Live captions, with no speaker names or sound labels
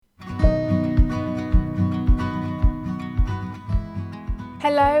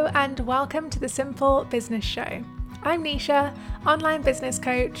Hello and welcome to the Simple Business Show. I'm Nisha, online business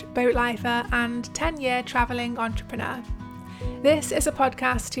coach, boat lifer and 10-year travelling entrepreneur. This is a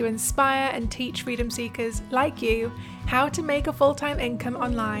podcast to inspire and teach freedom seekers like you how to make a full-time income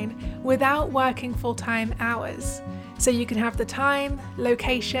online without working full-time hours, so you can have the time,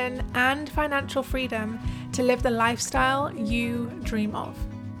 location and financial freedom to live the lifestyle you dream of.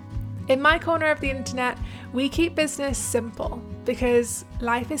 In my corner of the internet, we keep business simple because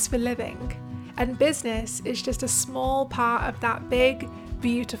life is for living, and business is just a small part of that big,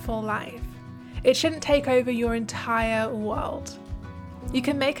 beautiful life. It shouldn't take over your entire world. You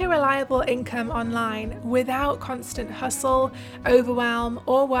can make a reliable income online without constant hustle, overwhelm,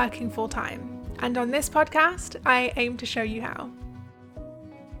 or working full-time. And on this podcast, I aim to show you how.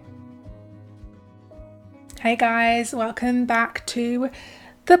 Hey guys, welcome back to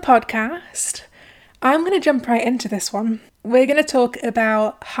the podcast. I'm going to jump right into this one. We're going to talk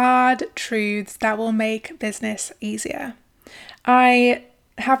about hard truths that will make business easier. I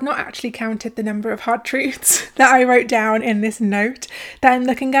have not actually counted the number of hard truths that I wrote down in this note that I'm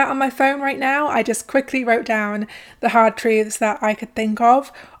looking at on my phone right now. I just quickly wrote down the hard truths that I could think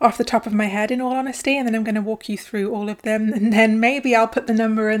of off the top of my head, in all honesty, and then I'm going to walk you through all of them, and then maybe I'll put the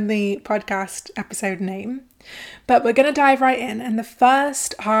number in the podcast episode name. But we're going to dive right in, and the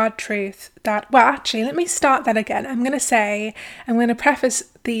first hard truth let me start that again. I'm going to preface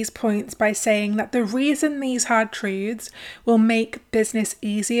these points by saying that the reason these hard truths will make business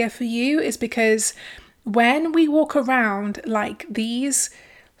easier for you is because when we walk around like these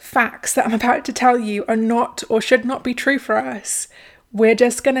facts that I'm about to tell you are not or should not be true for us, we're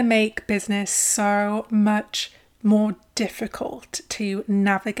just going to make business so much more difficult to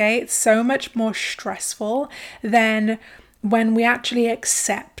navigate, so much more stressful than when we actually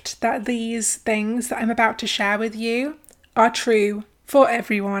accept that these things that I'm about to share with you are true for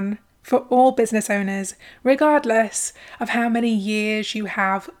everyone, for all business owners, regardless of how many years you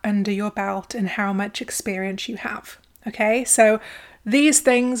have under your belt and how much experience you have. Okay, so these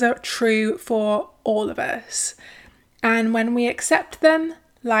things are true for all of us. And when we accept them,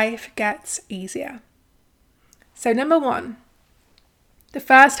 life gets easier. So number one, the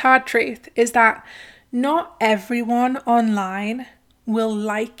first hard truth is that not everyone online will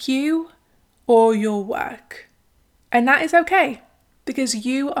like you or your work. And that is okay, because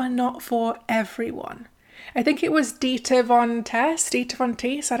you are not for everyone. I think it was Dita Von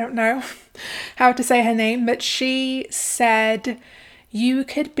Teese, I don't know how to say her name, but she said, you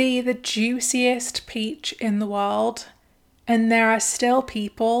could be the juiciest peach in the world, and there are still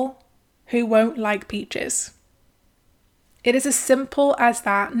people who won't like peaches. It is as simple as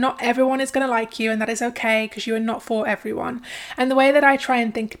that. Not everyone is going to like you, and that is okay because you are not for everyone. And the way that I try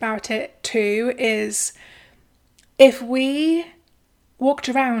and think about it too is, if we walked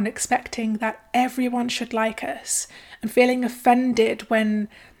around expecting that everyone should like us and feeling offended when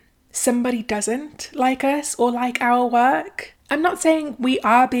somebody doesn't like us or like our work, I'm not saying we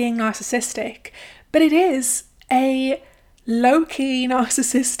are being narcissistic, but it is a low-key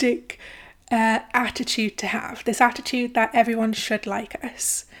narcissistic attitude to have, this attitude that everyone should like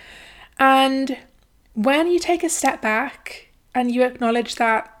us. And when you take a step back and you acknowledge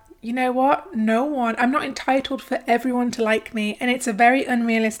that, you know what, I'm not entitled for everyone to like me, and it's a very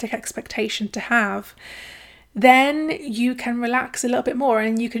unrealistic expectation to have, then you can relax a little bit more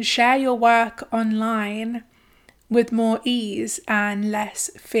and you can share your work online with more ease and less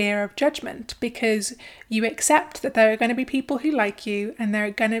fear of judgment, because you accept that there are going to be people who like you and there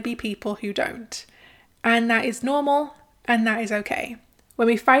are going to be people who don't. And that is normal and that is okay. When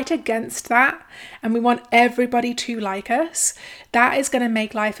we fight against that and we want everybody to like us, that is going to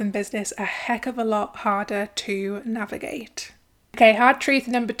make life and business a heck of a lot harder to navigate. Okay, hard truth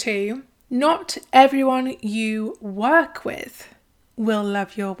number 2, not everyone you work with will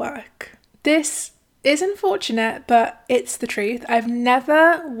love your work. This is unfortunate, but it's the truth. I've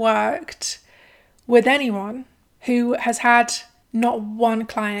never worked with anyone who has had not one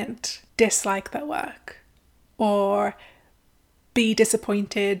client dislike their work or be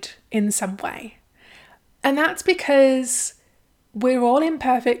disappointed in some way. And that's because we're all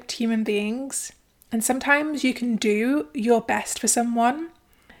imperfect human beings, and sometimes you can do your best for someone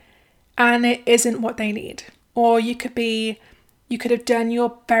and it isn't what they need. Or you could have done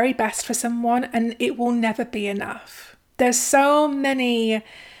your very best for someone and it will never be enough. There's so many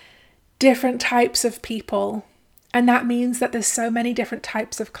different types of people, and that means that there's so many different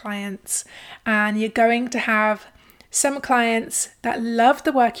types of clients, and you're going to have some clients that love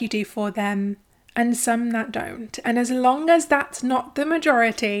the work you do for them and some that don't. And as long as that's not the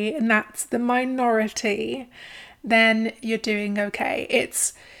majority and that's the minority, then you're doing okay.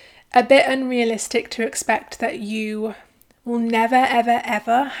 It's a bit unrealistic to expect that you will never, ever,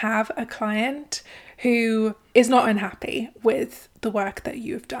 ever have a client who is not unhappy with the work that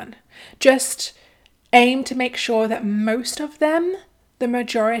you've done. Just aim to make sure that most of them, the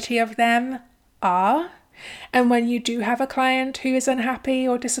majority of them, are. And when you do have a client who is unhappy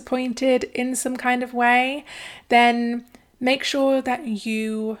or disappointed in some kind of way, then make sure that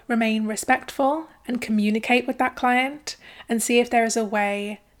you remain respectful and communicate with that client and see if there is a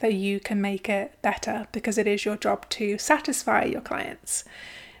way that you can make it better, because it is your job to satisfy your clients.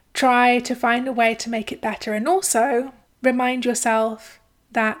 Try to find a way to make it better, and also remind yourself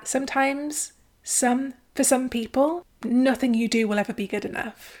that sometimes for some people, nothing you do will ever be good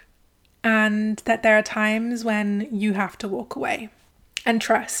enough, and that there are times when you have to walk away, and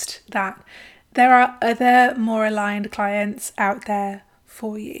trust that there are other more aligned clients out there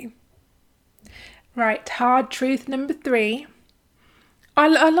for you. Right, hard truth number 3.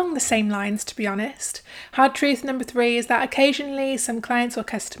 Along the same lines, to be honest. Hard truth number 3 is that occasionally some clients or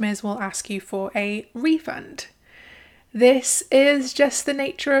customers will ask you for a refund. This is just the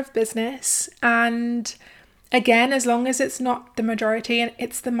nature of business, and again, as long as it's not the majority and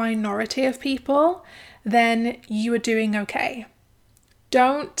it's the minority of people, then you are doing okay.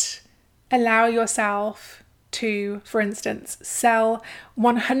 Don't allow yourself to, for instance, sell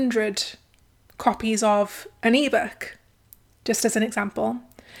 100 copies of an ebook, just as an example,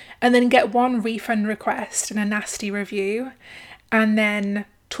 and then get one refund request and a nasty review, and then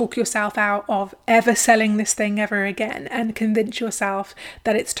talk yourself out of ever selling this thing ever again and convince yourself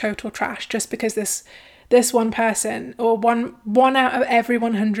that it's total trash just because this one person or one out of every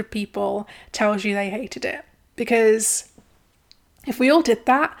 100 people tells you they hated it. Because if we all did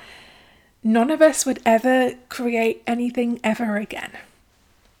that, none of us would ever create anything ever again.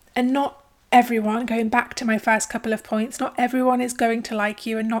 And not everyone, going back to my first couple of points, not everyone is going to like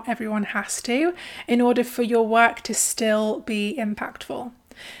you, and not everyone has to, in order for your work to still be impactful.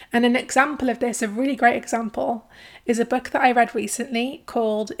 And an example of this, a really great example, is a book that I read recently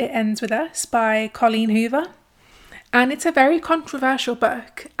called It Ends With Us by Colleen Hoover. And it's a very controversial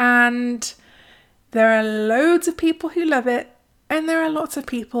book, and there are loads of people who love it, and there are lots of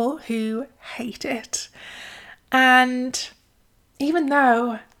people who hate it. And even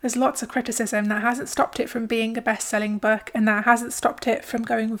though there's lots of criticism, that hasn't stopped it from being a best-selling book, and that hasn't stopped it from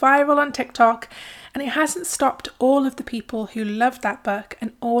going viral on TikTok, and it hasn't stopped all of the people who loved that book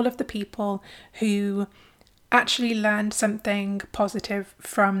and all of the people who actually learned something positive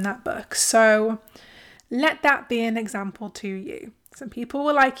from that book. So let that be an example to you. Some people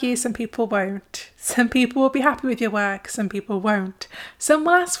will like you, some people won't. Some people will be happy with your work, some people won't. Some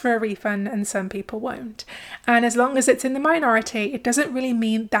will ask for a refund and some people won't. And as long as it's in the minority, it doesn't really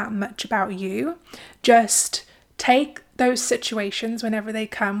mean that much about you. Just take those situations whenever they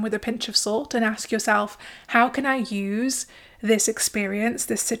come with a pinch of salt and ask yourself, how can I use this experience,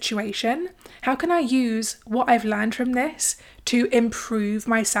 this situation? How can I use what I've learned from this to improve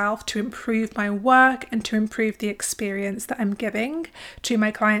myself, to improve my work, and to improve the experience that I'm giving to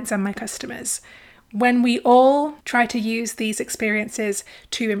my clients and my customers? When we all try to use these experiences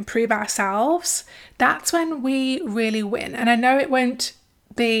to improve ourselves, that's when we really win. And I know it won't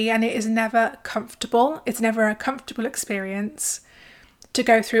be, and it is never comfortable. It's never a comfortable experience to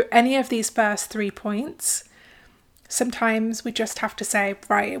go through any of these first 3 points. Sometimes we just have to say,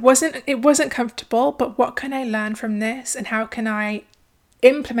 right, it wasn't comfortable, but what can I learn from this, and how can I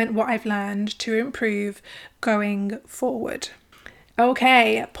implement what I've learned to improve going forward?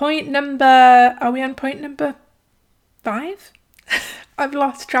 Okay, are we on point number 5? I've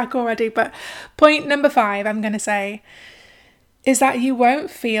lost track already, but point number 5, I'm going to say, is that you won't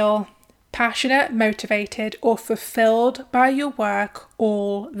feel passionate, motivated, or fulfilled by your work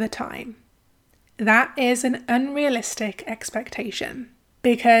all the time. That is an unrealistic expectation,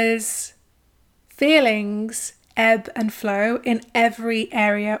 because feelings ebb and flow in every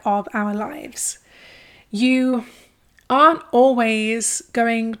area of our lives. You aren't always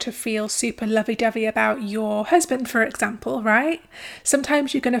going to feel super lovey-dovey about your husband, for example, right?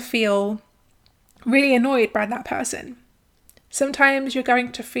 Sometimes you're going to feel really annoyed by that person. Sometimes you're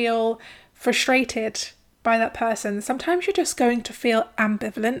going to feel frustrated by that person. Sometimes you're just going to feel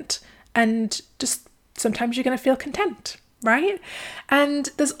ambivalent, and just sometimes you're going to feel content, right? And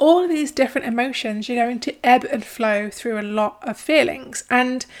there's all of these different emotions. You're going to ebb and flow through a lot of feelings.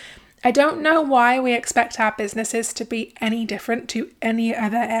 And I don't know why we expect our businesses to be any different to any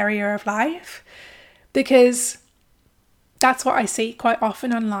other area of life, because that's what I see quite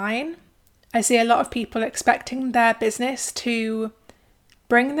often online. I see a lot of people expecting their business to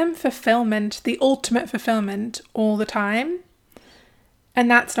bring them fulfillment, the ultimate fulfillment, all the time. And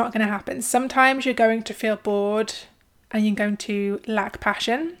that's not going to happen. Sometimes you're going to feel bored and you're going to lack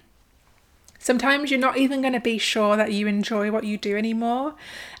passion. Sometimes you're not even going to be sure that you enjoy what you do anymore.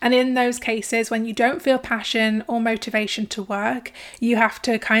 And in those cases, when you don't feel passion or motivation to work, you have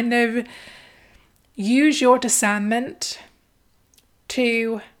to kind of use your discernment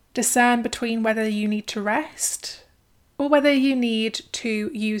to discern between whether you need to rest or whether you need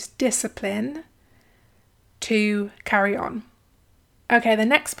to use discipline to carry on. Okay, the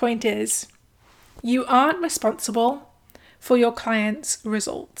next point is you aren't responsible for your clients'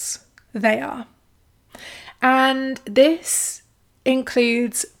 results. They are. And this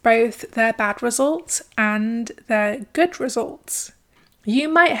includes both their bad results and their good results. You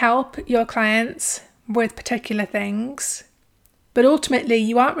might help your clients with particular things, but ultimately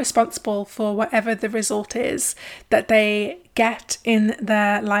you aren't responsible for whatever the result is that they get in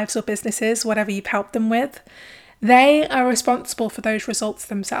their lives or businesses, whatever you've helped them with. They are responsible for those results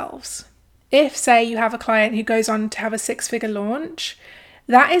themselves. If, say, you have a client who goes on to have a 6-figure launch,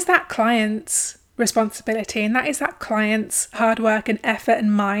 that is that client's responsibility, and that is that client's hard work and effort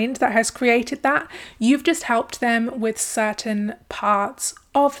and mind that has created that. You've just helped them with certain parts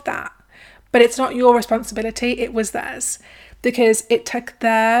of that, but it's not your responsibility, it was theirs, because it took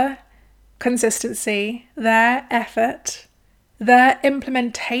their consistency, their effort, their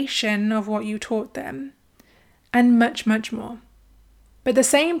implementation of what you taught them, and much, much more. But the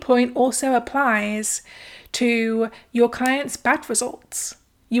same point also applies to your client's bad results.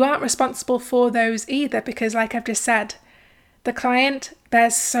 You aren't responsible for those either, because like I've just said, the client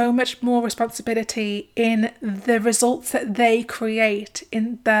bears so much more responsibility in the results that they create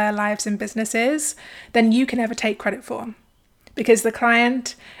in their lives and businesses than you can ever take credit for. Because the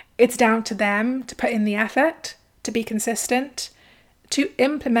client, it's down to them to put in the effort, to be consistent, to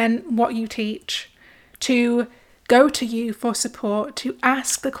implement what you teach, to go to you for support, to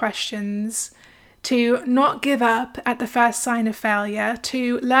ask the questions, to not give up at the first sign of failure,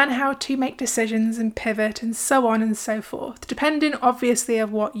 to learn how to make decisions and pivot and so on and so forth, depending obviously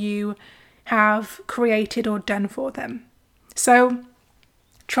of what you have created or done for them. So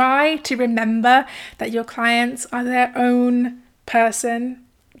try to remember that your clients are their own person,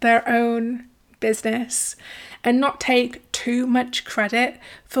 their own business, and not take too much credit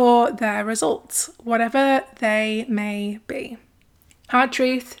for their results, whatever they may be. Hard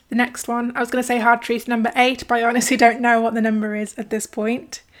truth, the next one. I was going to say hard truth number 8, but I honestly don't know what the number is at this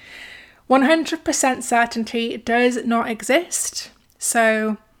point. 100% certainty does not exist.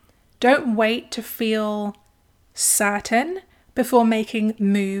 So don't wait to feel certain before making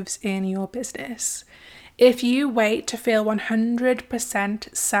moves in your business. If you wait to feel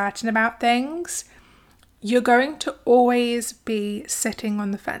 100% certain about things, you're going to always be sitting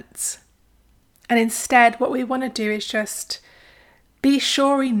on the fence. And instead, what we want to do is just be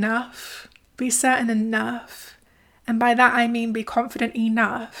sure enough, be certain enough, and by that I mean be confident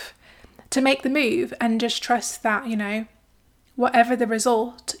enough to make the move and just trust that, whatever the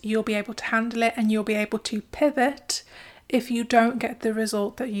result, you'll be able to handle it and you'll be able to pivot if you don't get the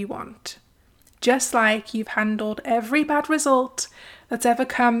result that you want. Just like you've handled every bad result that's ever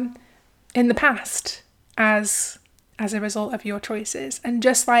come in the past as a result of your choices. And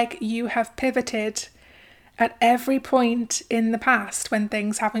just like you have pivoted at every point in the past when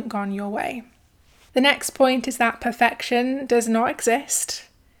things haven't gone your way. The next point is that perfection does not exist.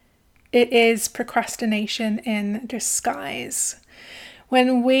 It is procrastination in disguise.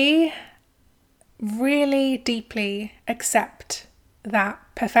 When we really deeply accept that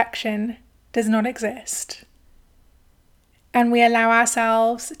perfection does not exist, and we allow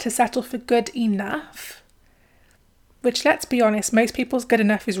ourselves to settle for good enough, which, let's be honest, most people's good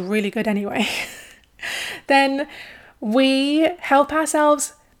enough is really good anyway, then we help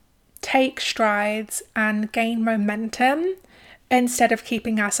ourselves take strides and gain momentum instead of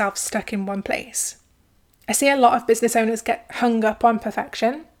keeping ourselves stuck in one place. I see a lot of business owners get hung up on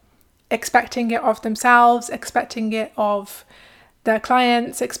perfection, expecting it of themselves, expecting it of their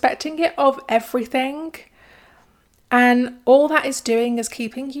clients, expecting it of everything. And all that is doing is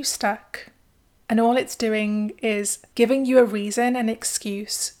keeping you stuck. And all it's doing is giving you a reason, an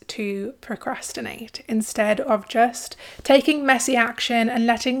excuse to procrastinate instead of just taking messy action and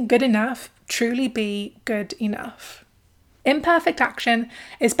letting good enough truly be good enough. Imperfect action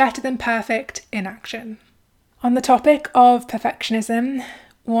is better than perfect inaction. On the topic of perfectionism,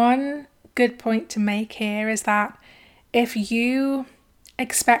 one good point to make here is that if you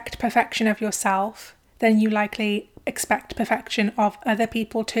expect perfection of yourself, then you likely expect perfection of other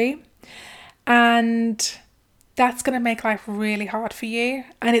people too. And that's going to make life really hard for you,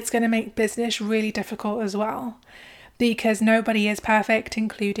 and it's going to make business really difficult as well, because nobody is perfect,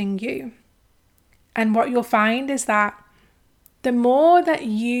 including you. And what you'll find is that the more that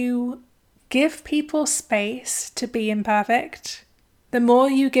you give people space to be imperfect, the more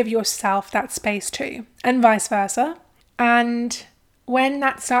you give yourself that space too, and vice versa. And when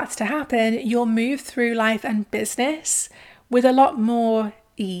that starts to happen, you'll move through life and business with a lot more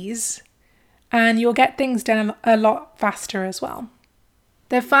ease, and you'll get things done a lot faster as well.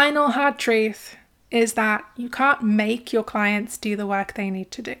 The final hard truth is that you can't make your clients do the work they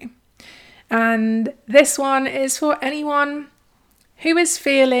need to do. And this one is for anyone who is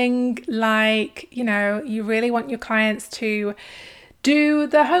feeling like, you really want your clients to do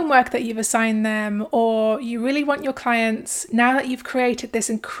the homework that you've assigned them, or you really want your clients, now that you've created this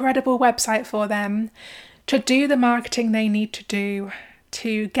incredible website for them, to do the marketing they need to do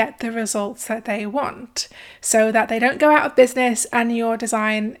to get the results that they want, so that they don't go out of business and your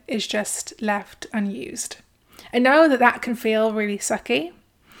design is just left unused. I know that can feel really sucky,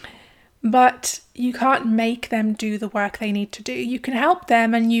 but you can't make them do the work they need to do. You can help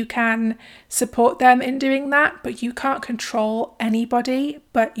them and you can support them in doing that, but you can't control anybody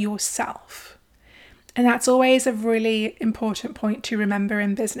but yourself. And that's always a really important point to remember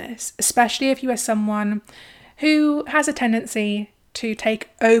in business, especially if you are someone who has a tendency to take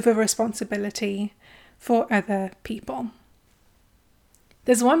over responsibility for other people.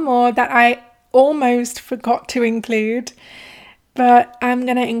 There's one more that I almost forgot to include, but I'm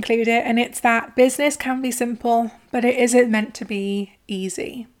going to include it, and it's that business can be simple, but it isn't meant to be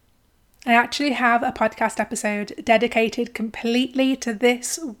easy. I actually have a podcast episode dedicated completely to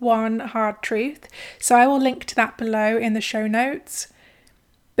this one hard truth, so I will link to that below in the show notes.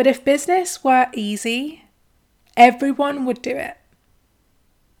 But if business were easy, everyone would do it.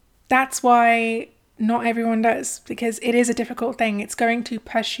 That's why not everyone does, because it is a difficult thing. It's going to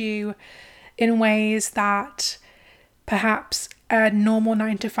push you in ways that perhaps a normal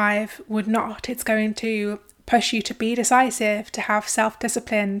 9-to-5 would not. It's going to push you to be decisive, to have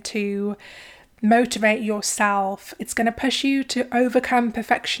self-discipline, to motivate yourself. It's going to push you to overcome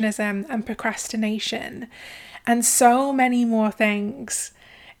perfectionism and procrastination and so many more things.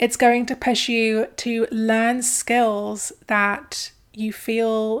 It's going to push you to learn skills that you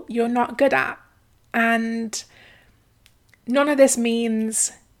feel you're not good at. And none of this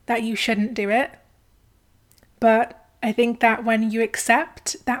means that you shouldn't do it. But I think that when you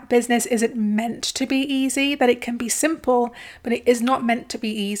accept that business isn't meant to be easy, that it can be simple, but it is not meant to be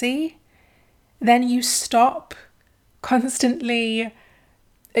easy, then you stop constantly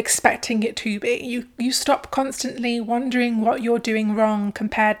expecting it to be. You stop constantly wondering what you're doing wrong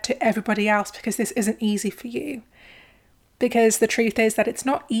compared to everybody else because this isn't easy for you. Because the truth is that it's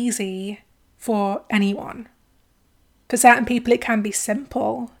not easy for anyone. For certain people, it can be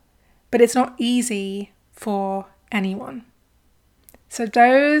simple, but it's not easy for anyone. So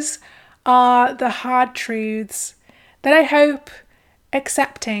those are the hard truths that I hope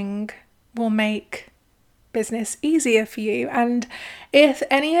accepting will make business easier for you. And if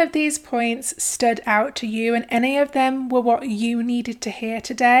any of these points stood out to you and any of them were what you needed to hear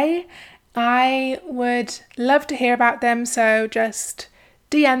today, I would love to hear about them. So just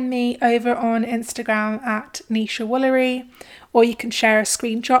DM me over on Instagram at Nisha Woolery, or you can share a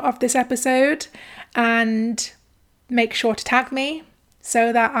screenshot of this episode and make sure to tag me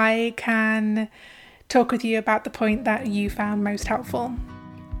so that I can talk with you about the point that you found most helpful.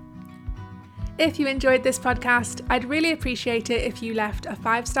 If you enjoyed this podcast, I'd really appreciate it if you left a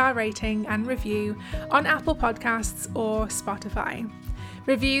 5-star rating and review on Apple Podcasts or Spotify.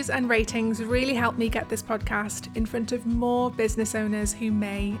 Reviews and ratings really help me get this podcast in front of more business owners who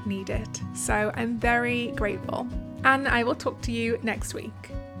may need it. So I'm very grateful. And I will talk to you next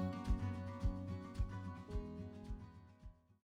week.